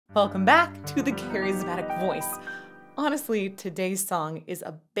Welcome back to the Charismatic Voice. Honestly, today's song is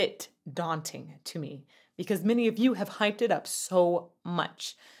a bit daunting to me because many of you have hyped it up so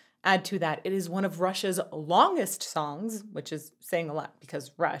much. Add to that, it is one of Rush's longest songs, which is saying a lot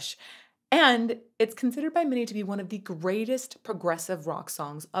because Rush, and it's considered by many to be one of the greatest progressive rock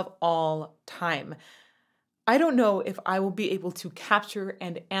songs of all time. I don't know if I will be able to capture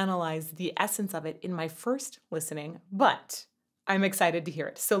and analyze the essence of it in my first listening, but I'm excited to hear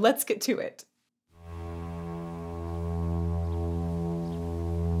it. So let's get to it.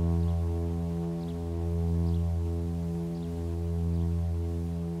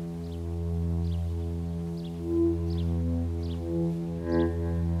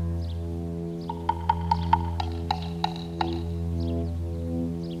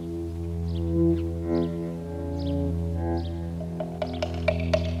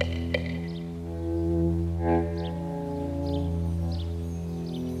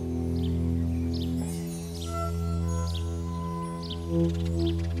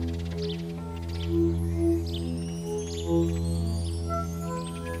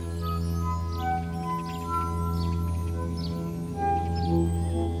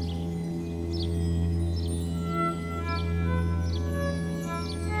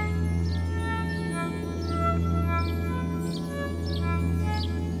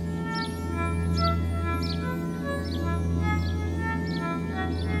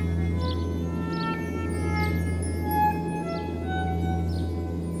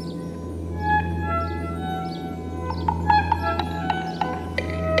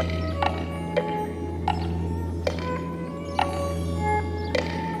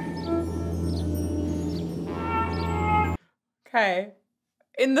 Okay,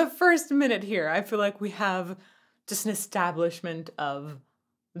 in the first minute here, I feel like we have just an establishment of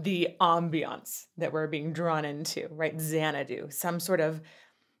the ambiance that we're being drawn into, right? Xanadu, some sort of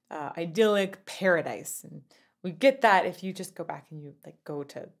idyllic paradise. And we get that if you just go back and you go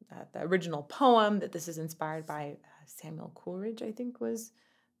to the original poem that this is inspired by. Samuel Coleridge, I think, was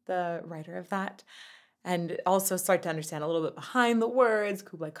the writer of that. And also start to understand a little bit behind the words,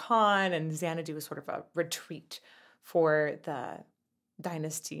 Kublai Khan, and Xanadu was sort of a retreat for the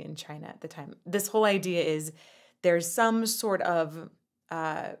dynasty in China at the time. This whole idea is there's some sort of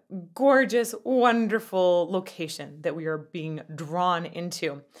gorgeous, wonderful location that we are being drawn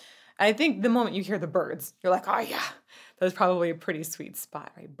into. I think the moment you hear the birds, you're like, oh yeah, that was probably a pretty sweet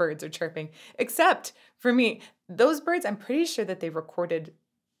spot, right? Birds are chirping. Except for me, those birds, I'm pretty sure that they recorded,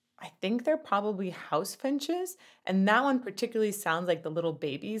 I think they're probably house finches. And that one particularly sounds like the little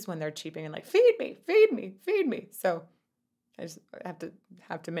babies when they're cheeping and like, feed me, feed me, feed me. So I just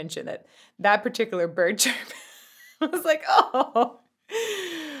have to mention that particular bird chirp was like, oh,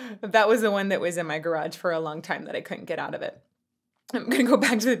 that was the one that was in my garage for a long time that I couldn't get out of it. I'm going to go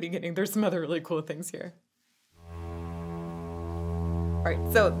back to the beginning. There's some other really cool things here. All right,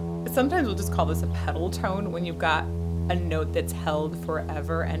 so sometimes we'll just call this a pedal tone when you've got a note that's held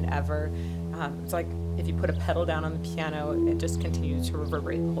forever and ever. It's like if you put a pedal down on the piano, it just continues to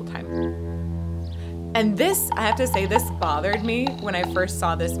reverberate the whole time. And this, I have to say, this bothered me when I first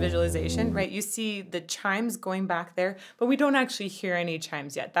saw this visualization, right? You see the chimes going back there, but we don't actually hear any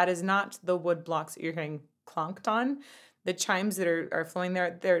chimes yet. That is not the wood blocks that you're hearing clonked on. The chimes that are flowing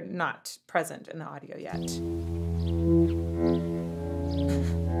there, they're not present in the audio yet.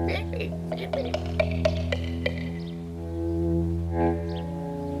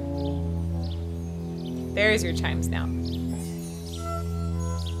 There's your chimes now.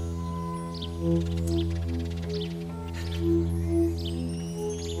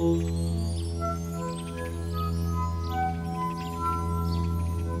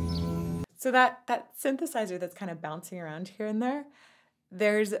 So that synthesizer that's kind of bouncing around here and there,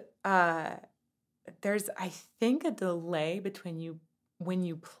 there's I think a delay between when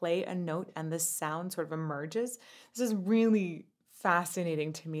you play a note and the sound sort of emerges. This is really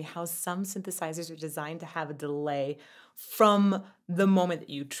fascinating to me how some synthesizers are designed to have a delay from the moment that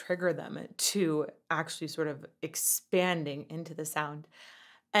you trigger them to actually sort of expanding into the sound.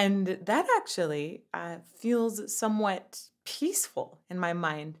 And that actually feels somewhat peaceful in my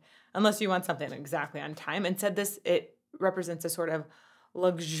mind, unless you want something exactly on time. And said this, it represents a sort of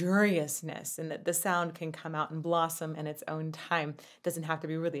luxuriousness and that the sound can come out and blossom in its own time. It doesn't have to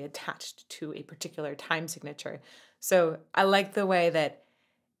be really attached to a particular time signature. So I like the way that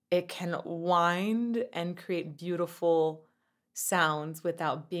it can wind and create beautiful sounds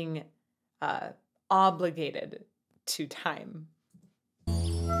without being obligated to time.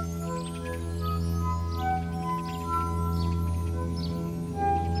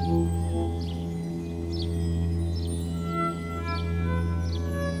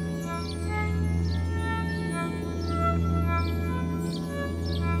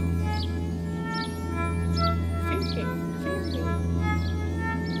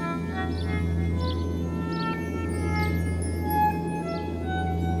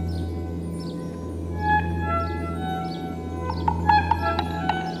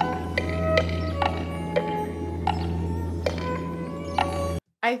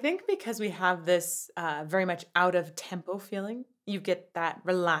 I think because we have this very much out of tempo feeling, you get that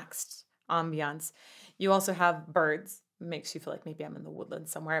relaxed ambiance. You also have birds, makes you feel like maybe I'm in the woodland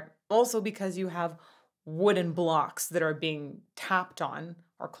somewhere. Also, because you have wooden blocks that are being tapped on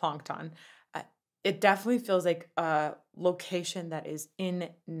or clonked on, uh, it definitely feels like a location that is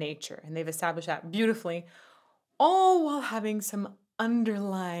in nature. And they've established that beautifully, all while having some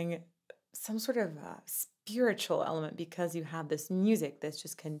underlying, some sort of spiritual element because you have this music that's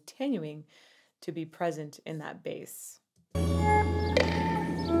just continuing to be present in that bass.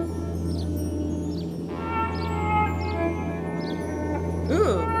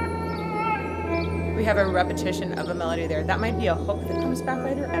 Ooh, we have a repetition of a melody there. That might be a hook that comes back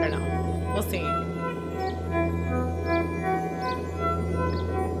later. I don't know. We'll see.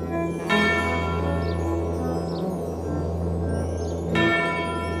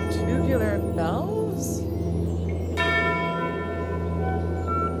 Tubular bells?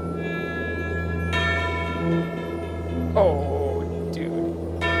 Oh, dude.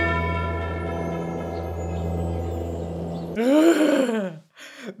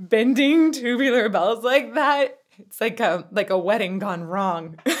 Bending tubular bells like that. It's like a wedding gone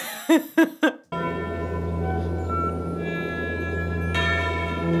wrong.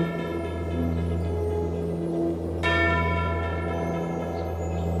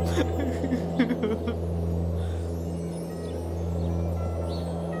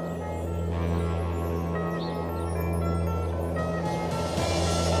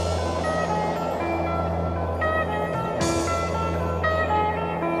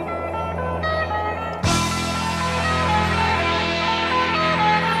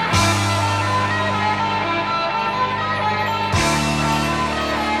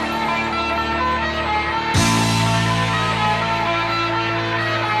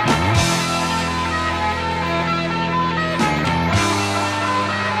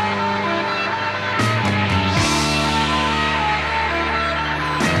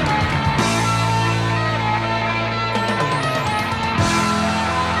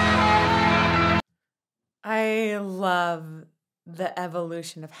 I love the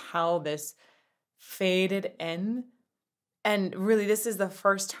evolution of how this faded in. And really, this is the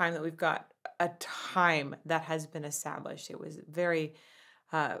first time that we've got a time that has been established. It was very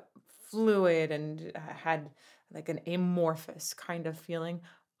uh, fluid and had like an amorphous kind of feeling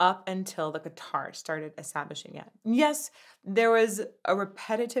up until the guitar started establishing it. Yes, there was a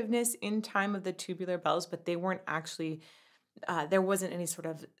repetitiveness in time of the tubular bells, but they weren't actually, there wasn't any sort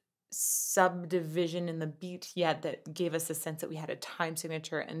of subdivision in the beat yet that gave us a sense that we had a time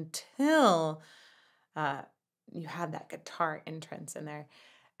signature until uh, you had that guitar entrance in there.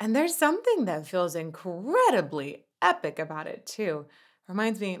 And there's something that feels incredibly epic about it too.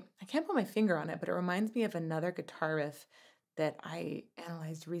 Reminds me, I can't put my finger on it, but it reminds me of another guitar riff that I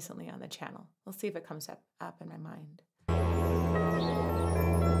analyzed recently on the channel. We'll see if it comes up in my mind.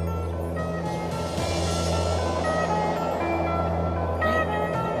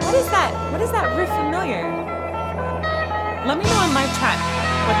 What is that? What is that riff familiar? Let me know in live chat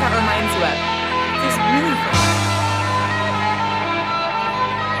what that reminds you of. It feels really familiar.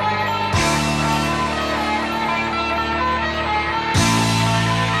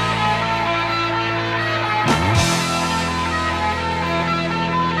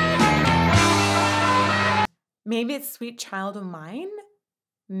 Maybe it's Sweet Child of Mine?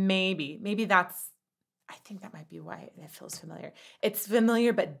 Maybe that's, I think that might be why it feels familiar. It's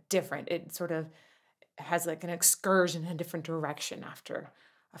familiar but different. It sort of has like an excursion in a different direction after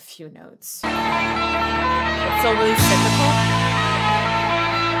a few notes. It's still really cyclical.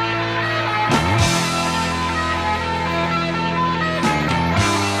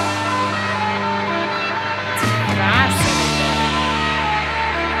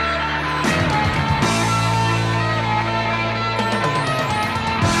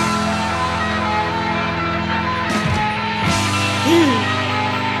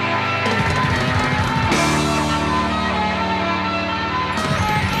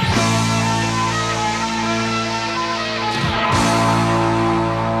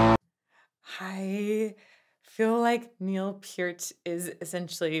 I feel like Neil Peart is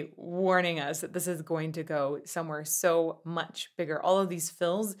essentially warning us that this is going to go somewhere so much bigger. All of these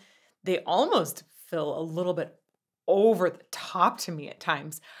fills, they almost feel a little bit over the top to me at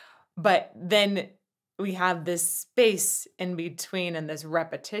times. But then we have this space in between and this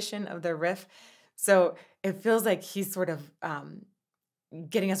repetition of the riff. So it feels like he's sort of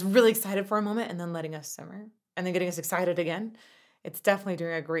getting us really excited for a moment and then letting us simmer and then getting us excited again. It's definitely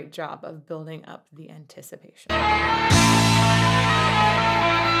doing a great job of building up the anticipation.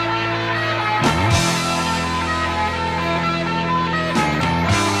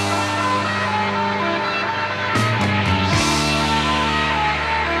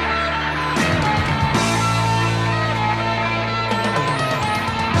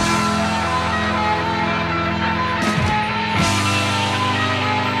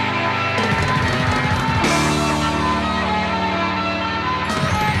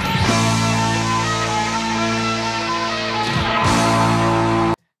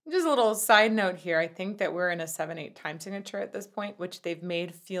 little side note here. I think that we're in a 7/8 time signature at this point, which they've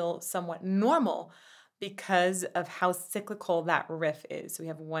made feel somewhat normal because of how cyclical that riff is. So we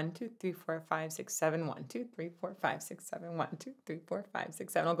have 1, 2, 3, 4, 5, 6, 7, 1, 2, 3, 4, 5, 6, 7, 1, 2, 3, 4, 5,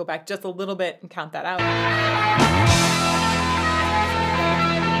 6, 7. I'll go back just a little bit and count that out.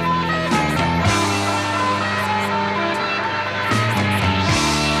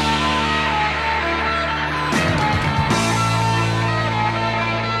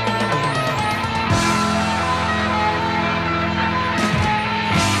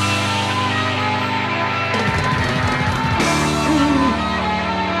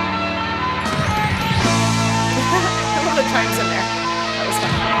 Times in there. That was so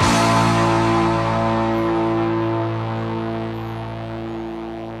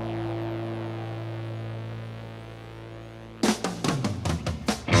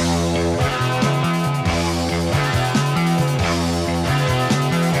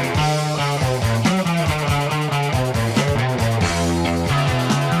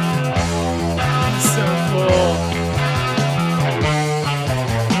cool.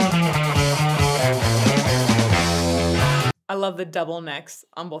 I love the double necks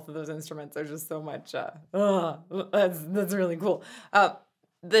on both of those instruments. There's just so much. That's really cool.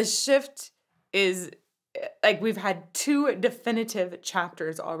 The shift is like we've had 2 definitive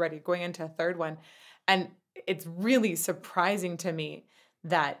chapters already, going into a third one, and it's really surprising to me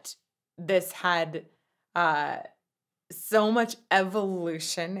that this had so much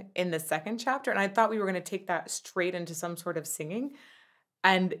evolution in the second chapter, and I thought we were going to take that straight into some sort of singing.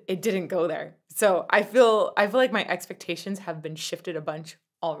 And it didn't go there. So I feel like my expectations have been shifted a bunch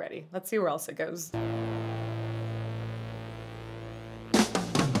already. Let's see where else it goes.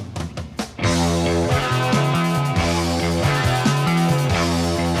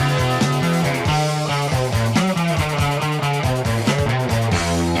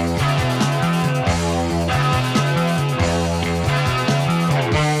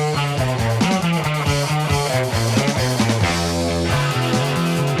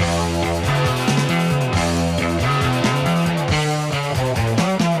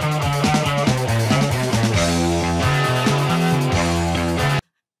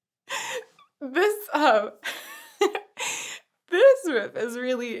 This riff is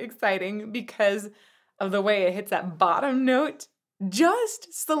really exciting because of the way it hits that bottom note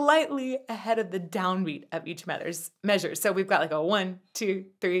just slightly ahead of the downbeat of each measure. So we've got like a 1, 2,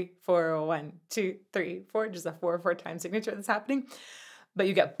 3, 4, 1, 2, 3, 4, just a 4/4 time signature that's happening. But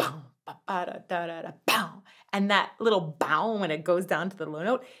you get bow, ba, ba, da, da, da, da, bow. And that little bow, when it goes down to the low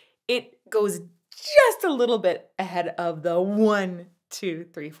note, it goes just a little bit ahead of the 1, 2,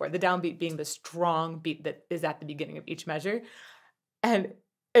 3, 4. The downbeat being the strong beat that is at the beginning of each measure. And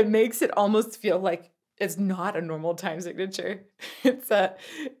it makes it almost feel like it's not a normal time signature. It's like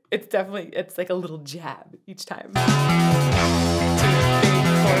a little jab each time. 2, 3,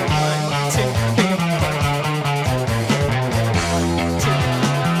 4, 1, 2, 3, 4. 1, 2,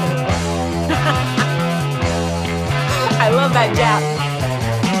 4, 1. I love that jab.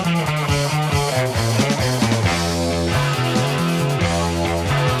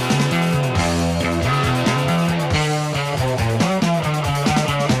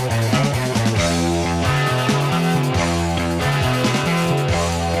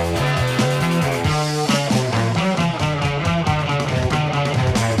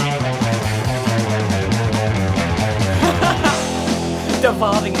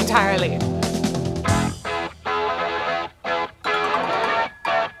 Devolving entirely.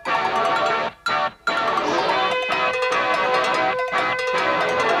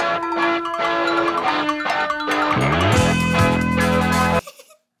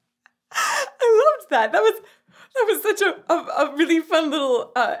 That was such a really fun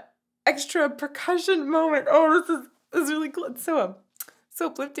little extra percussion moment. Oh, this is really cool. It's so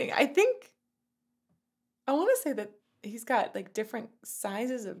uplifting. I think I want to say that he's got like different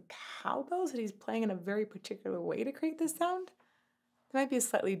sizes of cowbells that he's playing in a very particular way to create this sound. It might be a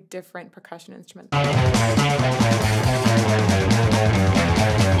slightly different percussion instrument.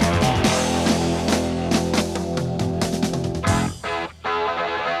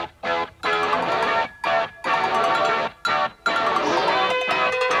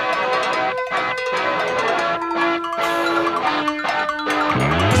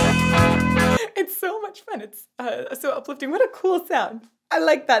 It's so much fun. It's so uplifting. What a cool sound. I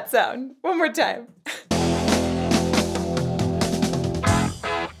like that sound. One more time.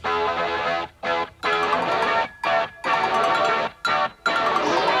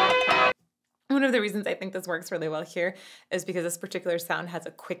 One of the reasons I think this works really well here is because this particular sound has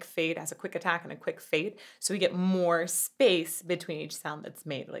a quick fade, has a quick attack and a quick fade. So we get more space between each sound that's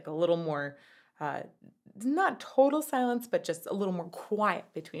made, like a little more, uh, not total silence, but just a little more quiet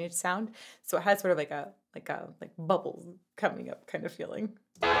between each sound. So it has sort of like bubbles coming up kind of feeling.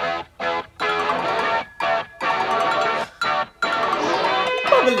 Bubbly.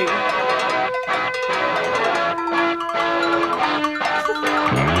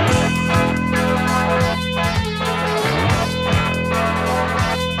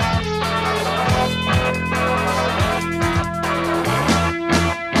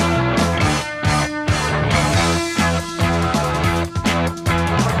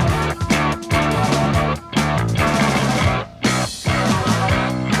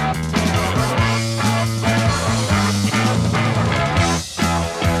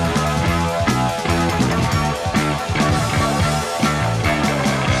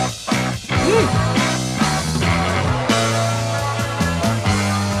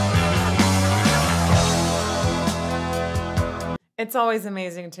 It's always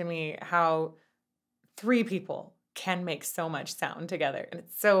amazing to me how three people can make so much sound together. And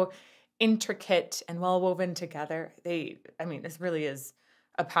it's so intricate and well woven together. This really is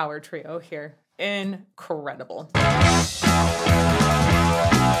a power trio here. Incredible. I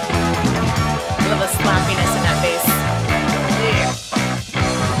love the slappiness in that bass. Yeah.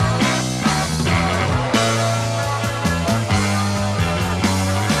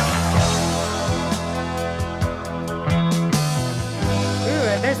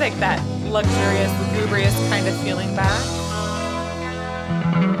 There's like that luxurious, lugubrious kind of feeling back.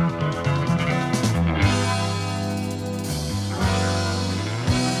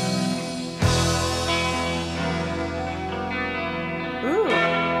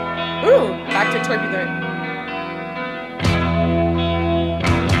 Ooh, back to turbulent.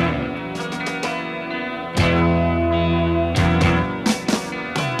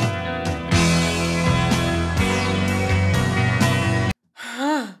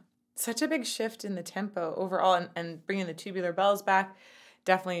 Such a big shift in the tempo overall, and bringing the tubular bells back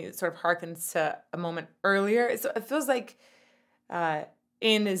definitely sort of harkens to a moment earlier. So it feels like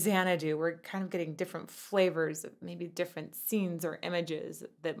in Xanadu, we're kind of getting different flavors, maybe different scenes or images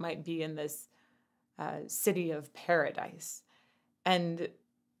that might be in this city of paradise. And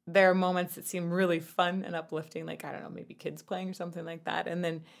there are moments that seem really fun and uplifting, like, I don't know, maybe kids playing or something like that. And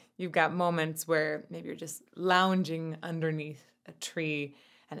then you've got moments where maybe you're just lounging underneath a tree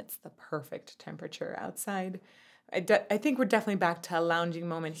and it's the perfect temperature outside. I think we're definitely back to a lounging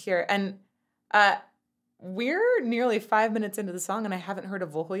moment here. And we're nearly 5 minutes into the song and I haven't heard a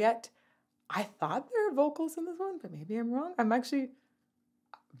vocal yet. I thought there were vocals in this one, but maybe I'm wrong.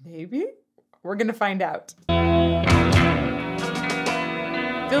 Maybe? We're going to find out.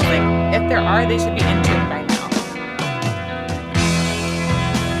 Feels like if there are, they should be entered by now.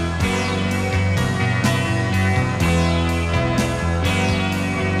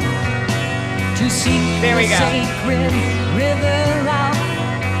 To seek there we the go. Sacred river out,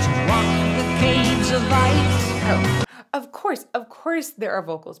 to walk the caves of ice. Oh, of course there are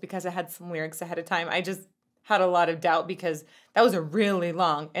vocals because I had some lyrics ahead of time. I just had a lot of doubt because that was a really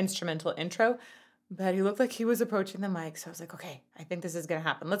long instrumental intro, but he looked like he was approaching the mic. So I was like, okay, I think this is going to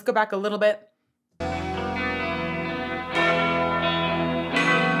happen. Let's go back a little bit.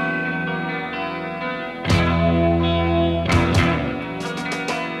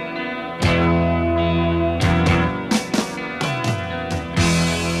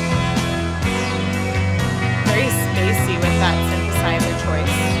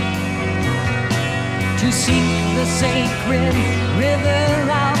 To seek the sacred river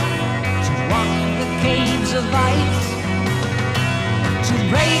out, to walk the caves of ice, to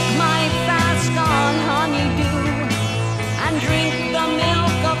break my fast on honeydew and drink the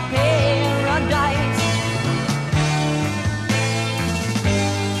milk of paradise.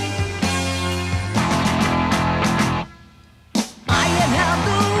 I have heard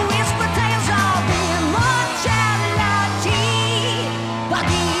the whisper tales of immortality, but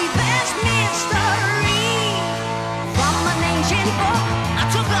the best mystery from an ancient book I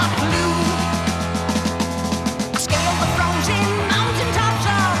took a clue. I scaled the frozen mountaintops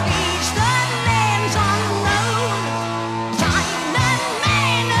of eastern lands unknown, time and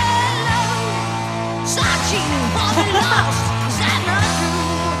man alone, searching for the lost Xanadu.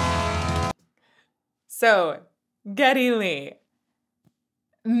 So, Geddy Lee.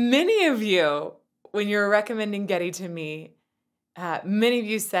 Many of you, when you were recommending Geddy to me, many of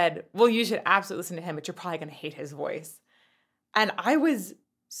you said, well, you should absolutely listen to him, but you're probably going to hate his voice. And I was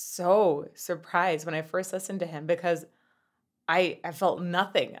so surprised when I first listened to him because I felt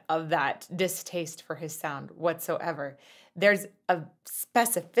nothing of that distaste for his sound whatsoever. There's a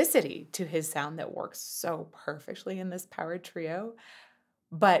specificity to his sound that works so perfectly in this power trio,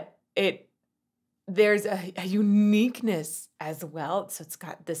 but there's a uniqueness as well. So it's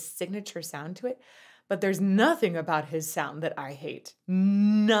got this signature sound to it, but there's nothing about his sound that I hate.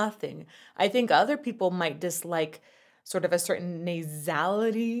 Nothing. I think other people might dislike sort of a certain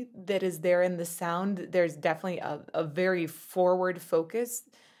nasality that is there in the sound. There's definitely a very forward focus.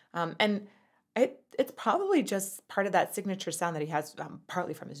 And it's probably just part of that signature sound that he has,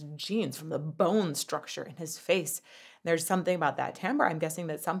 partly from his genes, from the bone structure in his face. There's something about that timbre, I'm guessing,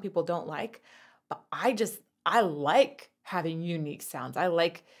 that some people don't like. But I like having unique sounds. I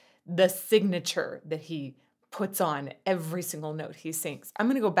like the signature that he puts on every single note he sings. I'm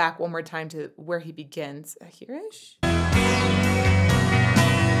going to go back one more time to where he begins. Here-ish.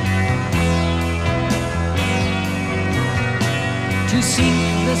 To seek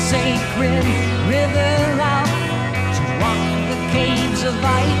the sacred river out, to walk the caves of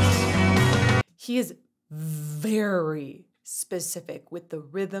ice. He is very specific with the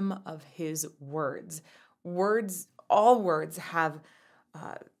rhythm of his words. All words have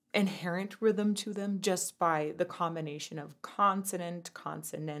inherent rhythm to them just by the combination of consonant,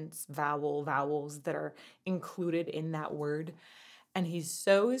 consonants, vowels that are included in that word. And he's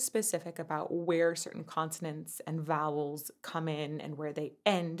so specific about where certain consonants and vowels come in and where they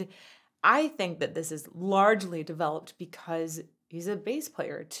end. I think that this is largely developed because he's a bass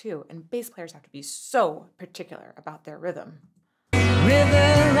player too, and bass players have to be so particular about their rhythm.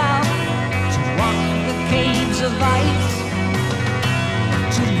 River out to walk the caves of ice,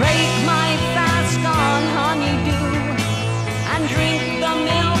 to break my fast on honeydew and drink the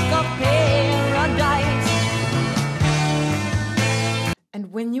milk of paradise.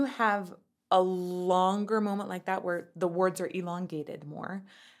 And when you have a longer moment like that where the words are elongated more,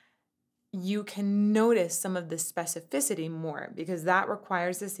 you can notice some of the specificity more, because that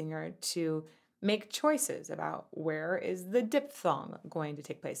requires the singer to make choices about where is the diphthong going to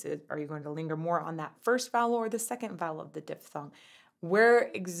take place. Are you going to linger more on that first vowel or the second vowel of the diphthong? Where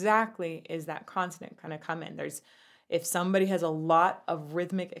exactly is that consonant going to come in? If somebody has a lot of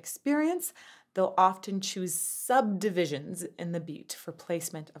rhythmic experience, they'll often choose subdivisions in the beat for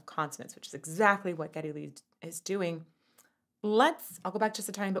placement of consonants, which is exactly what Geddy Lee is doing. I'll go back just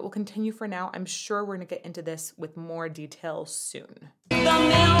a tiny bit. We'll continue for now. I'm sure we're going to get into this with more detail soon. The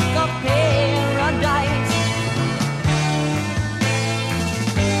milk of paradise.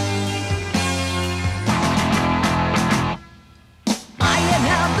 I have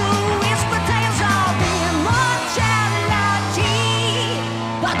heard the whisper tales of immortality,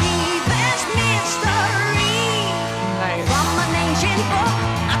 but deepest mystery. Nice. From an ancient book,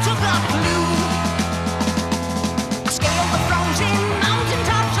 I took a clue. I scaled the frozen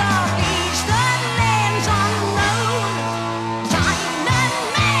mountaintops of eastern lands unknown. Time and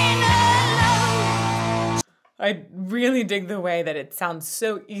man alone. I really dig the way that it sounds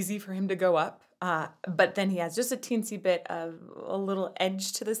so easy for him to go up, but then he has just a teensy bit of a little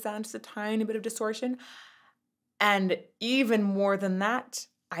edge to the sound, just a tiny bit of distortion. And even more than that,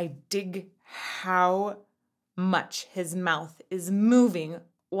 I dig how much his mouth is moving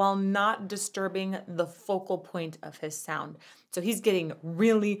while not disturbing the focal point of his sound. So he's getting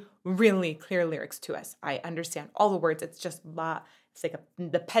really, really clear lyrics to us. I understand all the words. It's just blah. It's like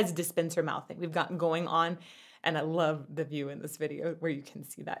the Pez dispenser mouth thing we've got going on. And I love the view in this video where you can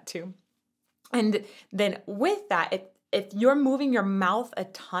see that too. And then with that, if you're moving your mouth a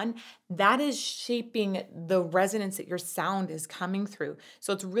ton, that is shaping the resonance that your sound is coming through.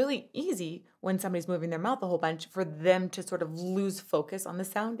 So it's really easy when somebody's moving their mouth a whole bunch for them to sort of lose focus on the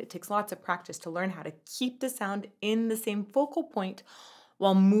sound. It takes lots of practice to learn how to keep the sound in the same focal point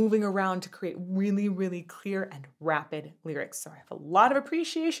while moving around to create really, really clear and rapid lyrics. So I have a lot of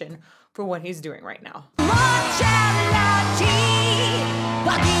appreciation for what he's doing right now. Mortality,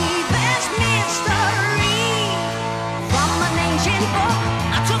 the deepest mystery. From an ancient book,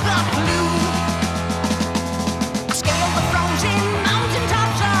 I took a clue. I scaled the frozen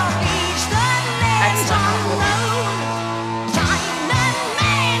mountaintops of eastern lands unknown. Time and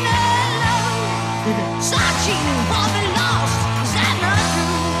man alone, searching for the lost Xanadu.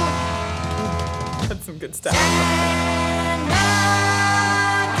 That's some good stuff.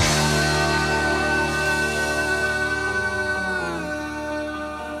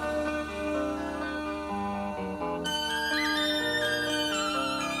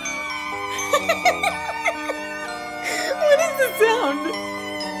 What is the sound?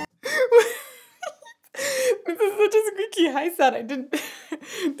 This is such a squeaky high sound.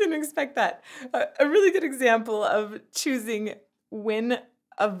 Didn't expect that. A really good example of choosing when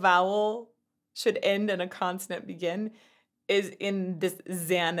a vowel should end and a consonant begin is in this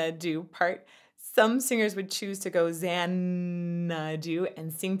Xanadu part. Some singers would choose to go Xanadu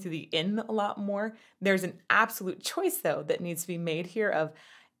and sing to the N a lot more. There's an absolute choice, though, that needs to be made here of,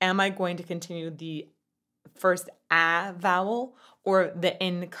 am I going to continue the first A vowel or the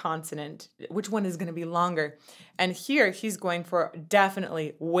N consonant? Which one is going to be longer? And here he's going for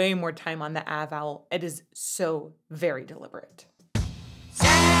definitely way more time on the A vowel. It is so very deliberate. So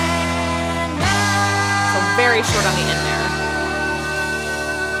very short on the N there.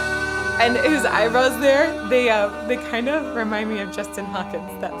 And his eyebrows there, they kind of remind me of Justin Hawkins,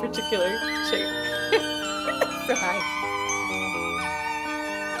 that particular shape. So high.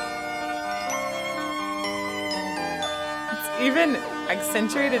 It's even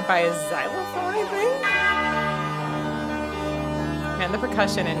accentuated by a xylophone, I think. And the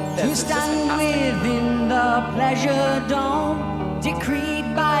percussion in this is just fantastic. Within the pleasure dome,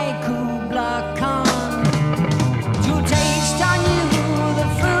 decreed by Kubla Khan, to taste on you the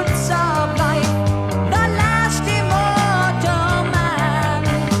fruits of life, the last immortal man.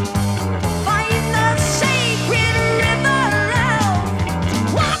 Find the sacred river out,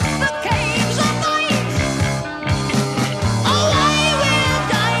 walk the caves of light. Oh, I will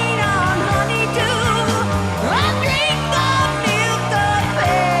dine on honeydew and drink the milk of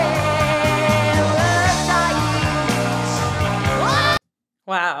paradise.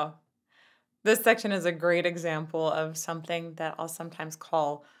 Wow. This section is a great example of something that I'll sometimes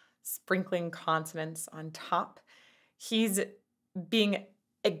call sprinkling consonants on top. He's being,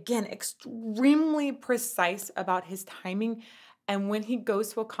 again, extremely precise about his timing. And when he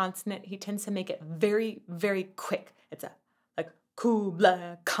goes to a consonant, he tends to make it very, very quick. It's a like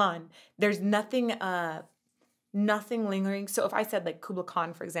Kubla Khan. There's nothing lingering. So if I said like Kubla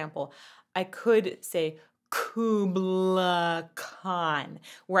Khan, for example, I could say Kubla Khan,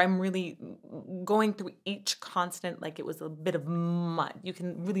 where I'm really going through each consonant like it was a bit of mud. You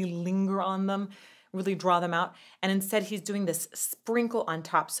can really linger on them, really draw them out. And instead he's doing this sprinkle on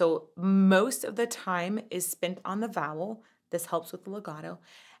top. So most of the time is spent on the vowel. This helps with the legato.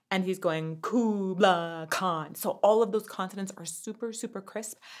 And he's going Kubla Khan. So all of those consonants are super, super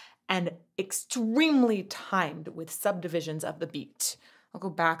crisp and extremely timed with subdivisions of the beat. I'll go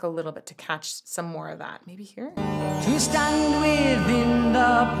back a little bit to catch some more of that. Maybe here? To stand within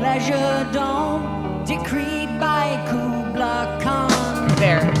the pleasure dome, decreed by Kubla Khan.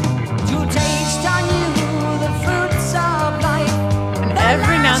 There. To taste on you the fruits of life. And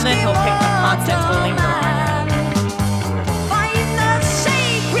every now and then he'll pick the consonants we'll linger on. Find the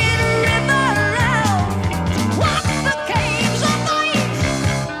sacred river out, walk the caves of light.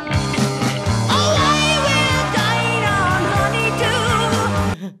 Oh, I will dine on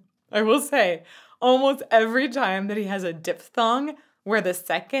honeydew. I will say, almost every time that he has a diphthong where the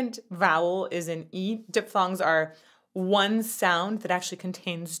second vowel is an E, diphthongs are one sound that actually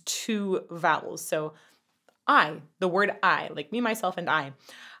contains two vowels. So I, the word I, like me, myself, and I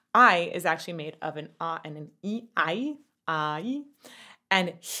is actually made of an A and an E, I.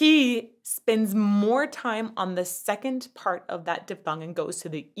 And he spends more time on the second part of that diphthong and goes to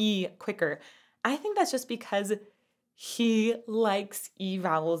the E quicker. I think that's just because he likes E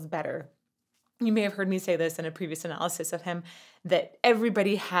vowels better. You may have heard me say this in a previous analysis of him, that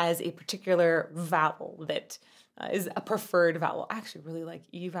everybody has a particular vowel that is a preferred vowel. I actually really like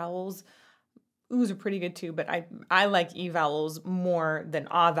E vowels. Oo's are pretty good too, but I like E vowels more than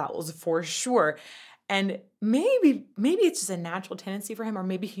A vowels for sure. And maybe it's just a natural tendency for him, or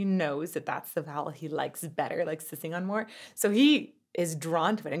maybe he knows that that's the vowel he likes better, likes to sing on more. So he is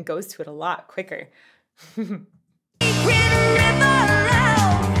drawn to it and goes to it a lot quicker.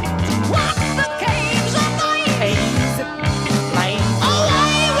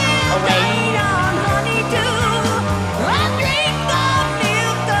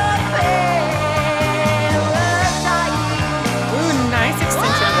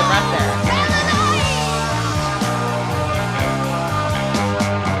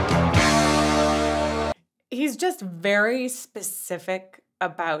 He's just very specific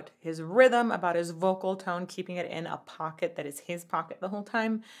about his rhythm, about his vocal tone, keeping it in a pocket that is his pocket the whole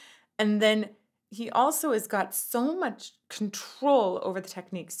time. And then he also has got so much control over the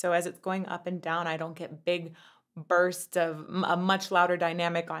technique. So as it's going up and down, I don't get big bursts of a much louder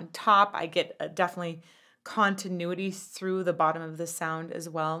dynamic on top. I get definitely continuity through the bottom of the sound as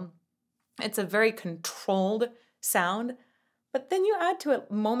well. It's a very controlled sound. But then you add to it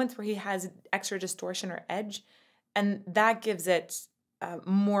moments where he has extra distortion or edge, and that gives it a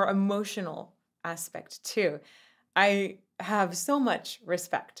more emotional aspect too. I have so much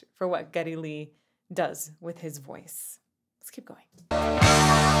respect for what Geddy Lee does with his voice. Let's keep going.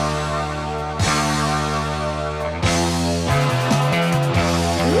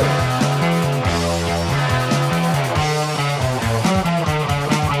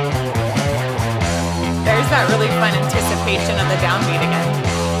 There's that really fun anticipation of the downbeat again.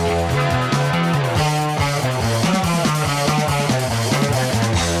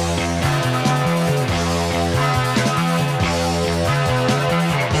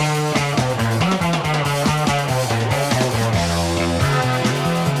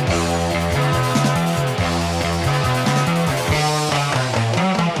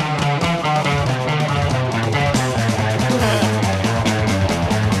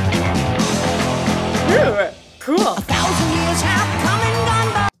 Cool.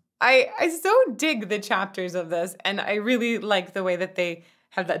 I so dig the chapters of this, and I really like the way that they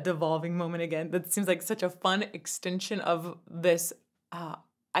have that devolving moment again. That seems like such a fun extension of this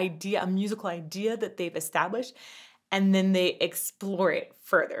idea, a musical idea that they've established, and then they explore it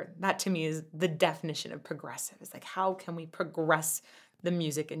further. That to me is the definition of progressive. It's like, how can we progress the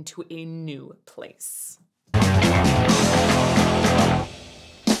music into a new place? 1,000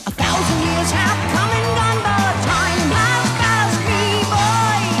 years have come and gone, but time has passed me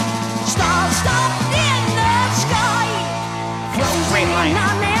by. Stars stopped in the sky, frozen in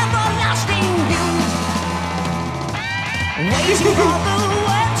an everlasting view, waiting for the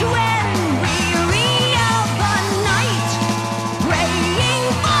world to end, weary of the night, praying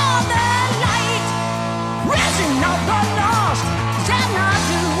for the light, present of the lost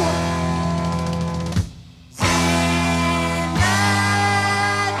Xanadu.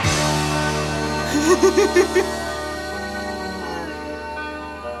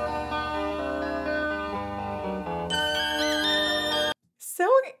 So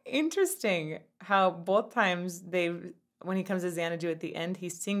interesting how both times when he comes to Xanadu at the end, he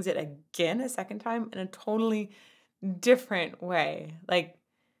sings it again a second time in a totally different way. Like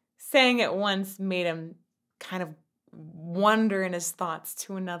saying it once made him kind of wander in his thoughts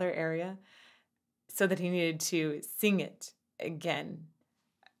to another area so that he needed to sing it again.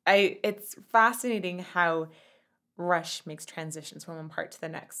 It's fascinating how Rush makes transitions from one part to the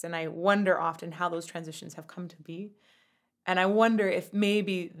next. And I wonder often how those transitions have come to be. And I wonder if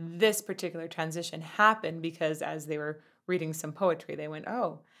maybe this particular transition happened because as they were reading some poetry, they went,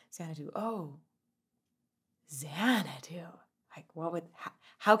 oh, Xanadu, oh, Xanadu. Like,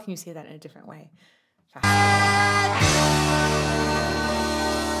 how can you say that in a different way?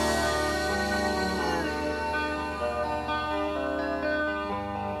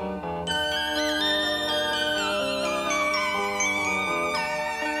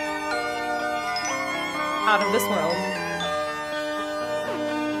 Out of this world.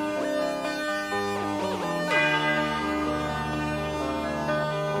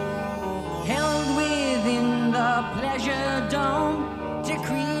 Held within the pleasure dome,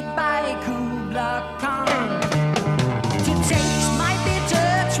 decreed by Kubla Khan, to taste my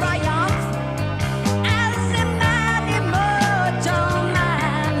bitter triumph as a mad immortal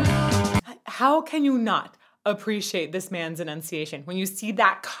man. How can you not appreciate this man's enunciation? When you see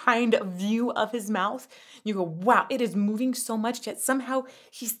that kind of view of his mouth, you go, wow, it is moving so much, yet somehow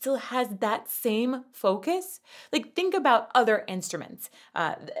he still has that same focus. Like, think about other instruments.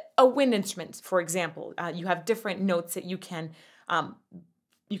 A wind instrument, for example, you have different notes that you can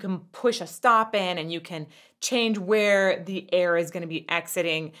push a stop in, and you can change where the air is going to be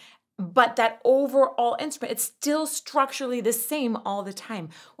exiting. But that overall instrument, it's still structurally the same all the time.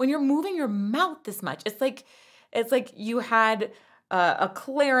 When you're moving your mouth this much, it's like you had a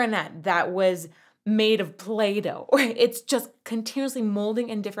clarinet that was made of Play-Doh. It's just continuously molding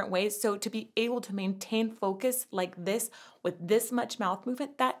in different ways. So to be able to maintain focus like this with this much mouth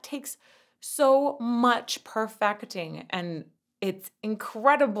movement, that takes so much perfecting. And it's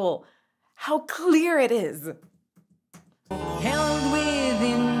incredible how clear it is. Held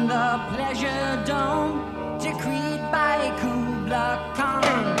within the pleasure dome, decreed by Kubla Khan,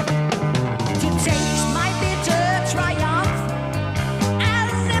 to taste my bitter triumph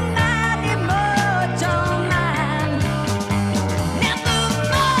as a mad immortal man.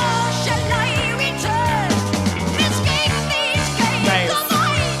 Nevermore shall I return, escape these caves of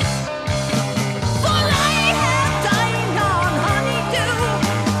ice, for I have dined on honeydew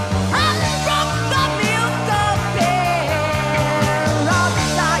and drunk the milk of paradise.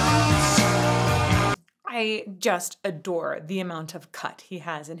 I just adore the amount of cut he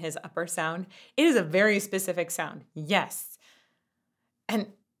has in his upper sound. It is a very specific sound, yes. And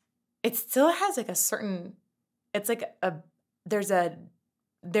it still has like a certain, it's like there's a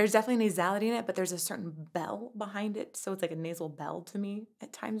there's definitely nasality in it, but there's a certain bell behind it. So it's like a nasal bell to me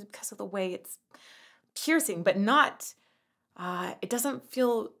at times because of the way it's piercing, but not, it doesn't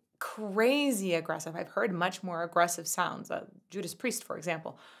feel crazy aggressive. I've heard much more aggressive sounds. Judas Priest, for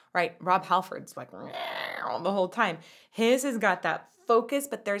example, right? Rob Halford's like the whole time. His has got that focus,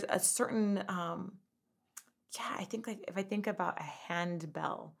 but there's a certain, I think like if I think about a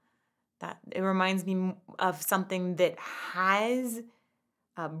handbell, that it reminds me of something that has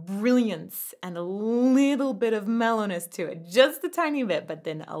brilliance and a little bit of mellowness to it, just a tiny bit, but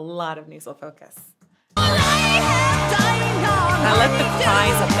then a lot of nasal focus. I like the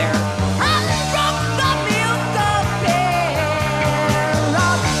cries up there.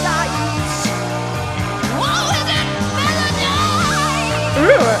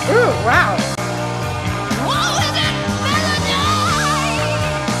 Ooh, wow.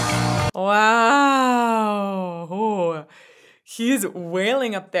 Wow. Ooh. He's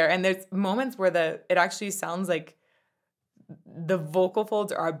wailing up there. And there's moments where it actually sounds like the vocal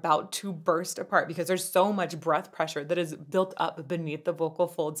folds are about to burst apart because there's so much breath pressure that is built up beneath the vocal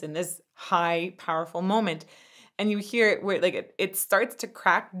folds in this high, powerful moment. And you hear it where like it starts to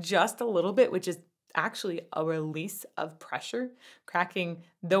crack just a little bit, which is actually a release of pressure. Cracking,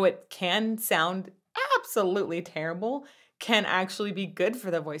 though it can sound absolutely terrible, can actually be good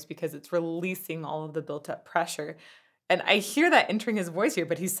for the voice because it's releasing all of the built up pressure. And I hear that entering his voice here,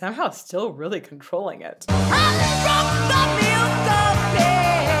 but he's somehow still really controlling it.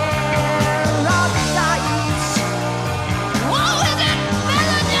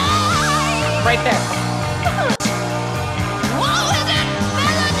 Right there.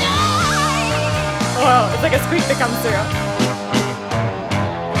 Whoa, it's like a squeak that comes through.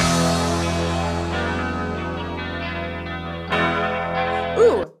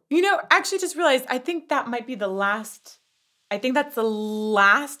 Ooh, actually just realized, I think that might be that's the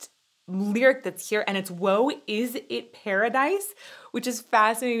last lyric that's here, and it's "Woe, is it paradise?" which is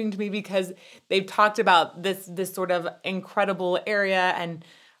fascinating to me because they've talked about this sort of incredible area, and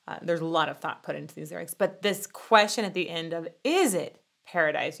there's a lot of thought put into these lyrics. But this question at the end of, is it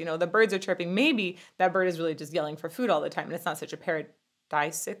paradise? The birds are chirping. Maybe that bird is really just yelling for food all the time, and it's not such a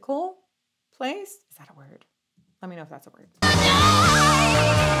paradisical place. Is that a word? Let me know if that's a word.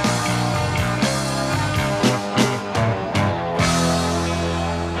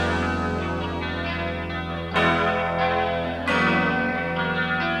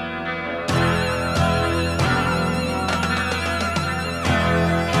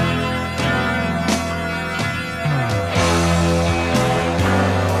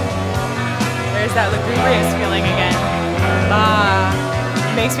 There's that lugubrious feeling again.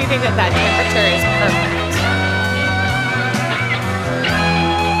 Makes me think that temperature is perfect.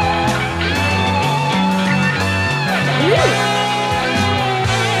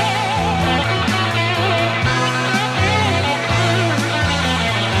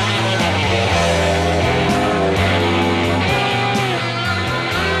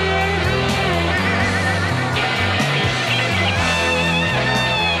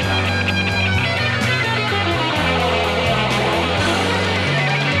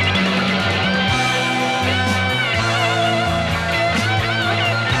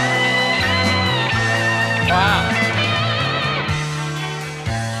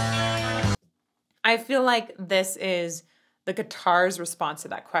 I feel like this is the guitar's response to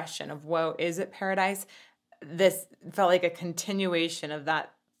that question of, whoa, is it paradise? This felt like a continuation of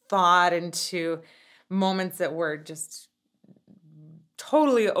that thought into moments that were just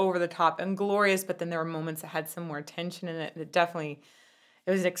totally over the top and glorious, but then there were moments that had some more tension in it. It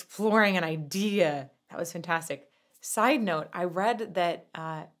was exploring an idea that was fantastic. Side note, I read that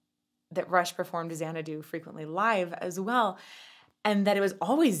that Rush performed Xanadu frequently live as well, and that it was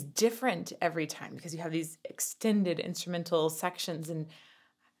always different every time because you have these extended instrumental sections, and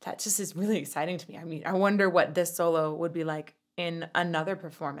that just is really exciting to me. I mean, I wonder what this solo would be like in another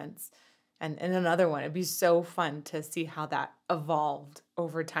performance and in another one. It'd be so fun to see how that evolved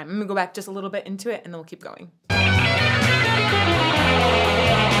over time. I'm gonna go back just a little bit into it and then we'll keep going. I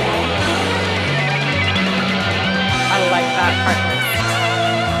like that part.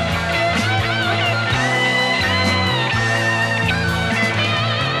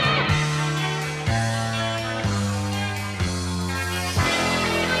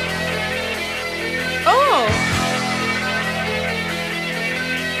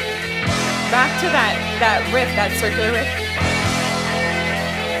 Back to that riff, that circular riff.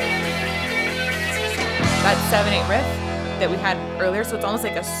 That 7/8 riff that we had earlier, so it's almost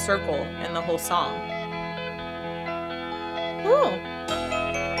like a circle in the whole song. Ooh.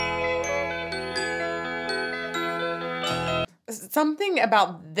 something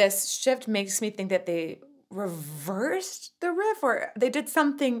about this shift makes me think that they reversed the riff, or they did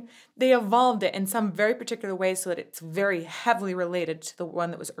something, they evolved it in some very particular way so that it's very heavily related to the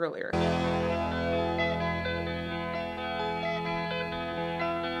one that was earlier.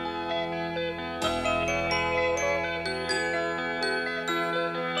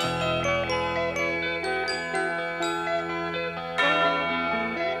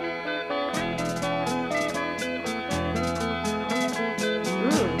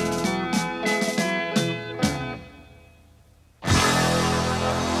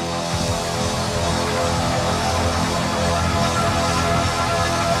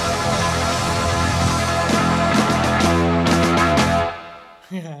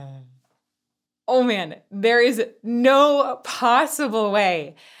 Oh man, there is no possible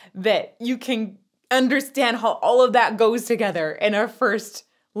way that you can understand how all of that goes together in a first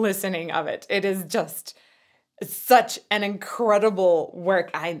listening of it. It is just such an incredible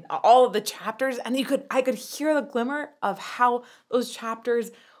work. All of the chapters, and I could hear the glimmer of how those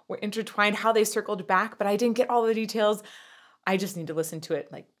chapters were intertwined, how they circled back, but I didn't get all the details. I just need to listen to it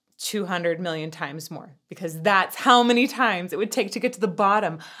like 200 million times more, because that's how many times it would take to get to the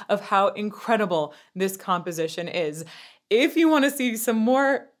bottom of how incredible this composition is. If you want to see some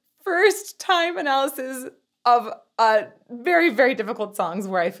more first time analysis of very, very difficult songs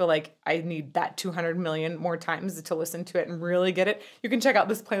where I feel like I need that 200 million more times to listen to it and really get it, you can check out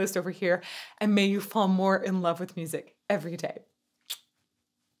this playlist over here, and may you fall more in love with music every day.